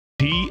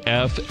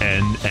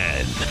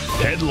TFNN.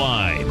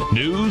 Headline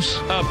News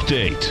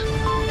Update.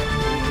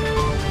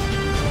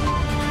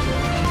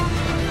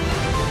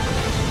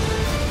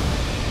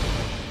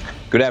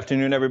 Good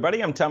afternoon,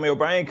 everybody. I'm Tommy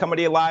O'Brien coming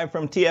to you live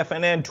from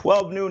TFNN,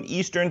 12 noon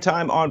Eastern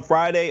time on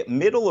Friday,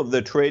 middle of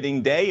the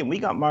trading day. And we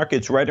got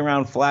markets right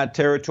around flat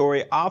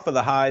territory off of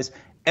the highs.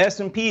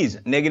 S&P's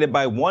negative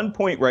by 1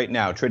 point right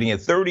now, trading at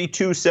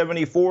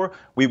 32.74.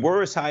 We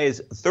were as high as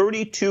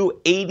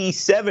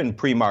 32.87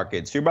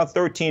 pre-market, so you're about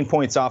 13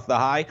 points off the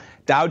high.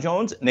 Dow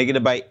Jones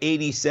negative by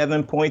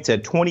 87 points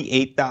at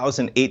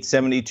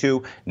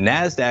 28,872.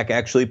 NASDAQ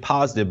actually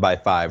positive by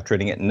 5,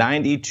 trading at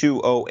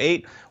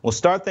 92.08. We'll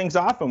start things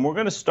off, and we're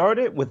going to start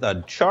it with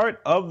a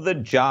chart of the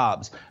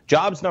jobs.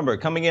 Jobs number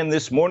coming in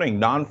this morning,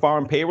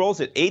 non-farm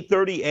payrolls at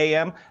 8:30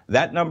 a.m.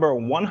 That number,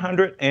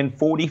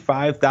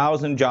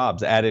 145,000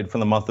 jobs added for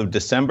the month of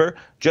December,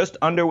 just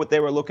under what they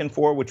were looking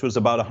for, which was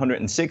about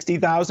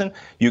 160,000.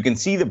 You can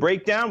see the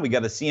breakdown. We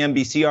got a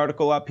CNBC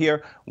article up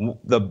here.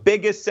 The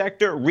biggest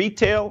sector,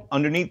 retail.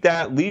 Underneath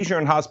that, leisure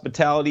and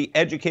hospitality,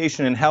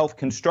 education and health,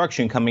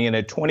 construction coming in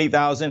at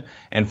 20,000.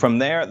 And from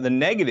there, the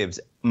negatives,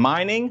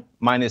 mining,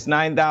 minus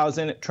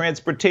 9,000,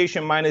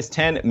 transportation, minus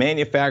 10,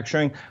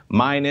 manufacturing,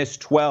 minus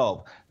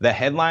 12. The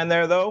headline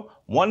there, though,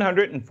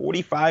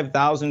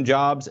 145,000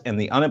 jobs and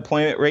the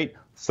unemployment rate,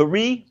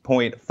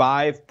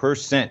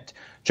 3.5%.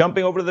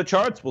 Jumping over to the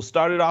charts, we'll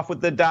start it off with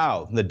the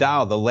Dow. The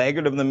Dow, the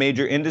laggard of the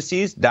major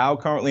indices, Dow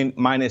currently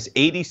minus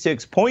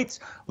 86 points.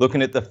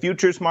 Looking at the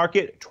futures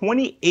market,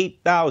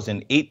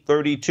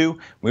 28,832.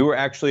 We were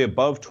actually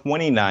above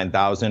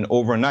 29,000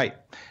 overnight.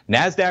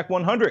 NASDAQ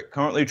 100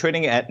 currently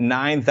trading at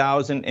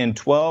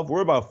 9,012.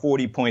 We're about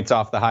 40 points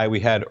off the high we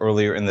had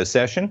earlier in the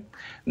session.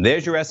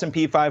 There's your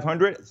S&P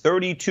 500,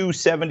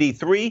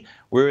 3273.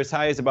 We're as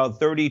high as about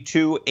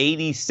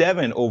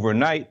 3287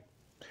 overnight.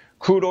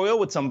 Crude oil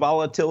with some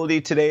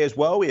volatility today as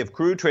well. We have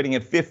crude trading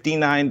at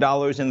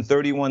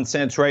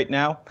 $59.31 right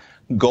now.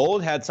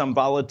 Gold had some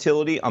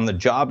volatility on the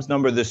jobs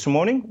number this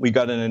morning. We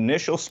got an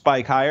initial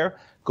spike higher.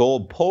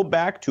 Gold pulled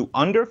back to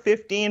under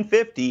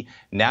 1550.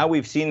 Now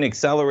we've seen an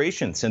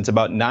acceleration since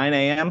about 9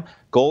 a.m.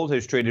 Gold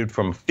has traded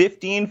from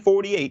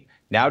 1548,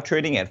 now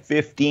trading at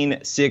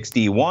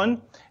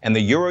 1561. And the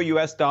euro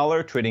US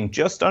dollar trading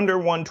just under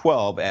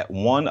 112 at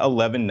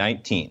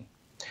 111.19.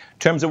 In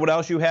terms of what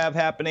else you have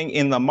happening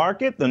in the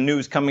market, the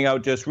news coming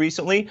out just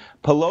recently,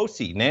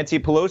 Nancy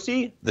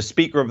Pelosi, the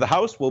Speaker of the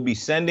House, will be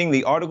sending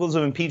the articles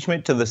of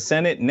impeachment to the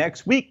Senate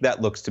next week.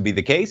 That looks to be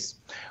the case.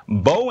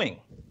 Boeing.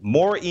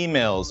 More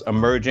emails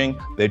emerging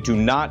that do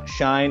not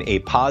shine a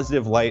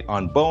positive light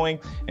on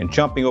Boeing. And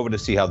jumping over to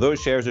see how those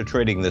shares are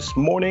trading this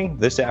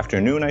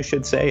afternoon, I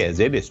should say, as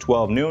it is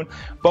 12 noon.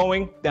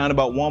 Boeing down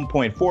about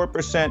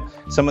 1.4%.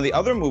 Some of the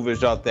other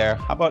movers out there,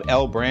 how about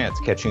L Brands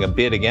catching a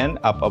bid again,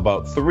 up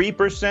about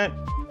 3%.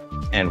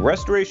 And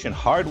Restoration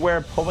Hardware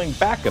pulling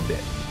back a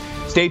bit.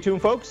 Stay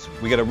tuned, folks.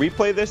 We got to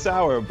replay this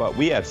hour, but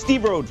we have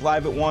Steve Rhodes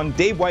live at 1,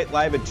 Dave White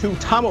live at 2,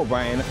 Tom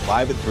O'Brien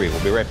live at 3.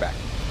 We'll be right back.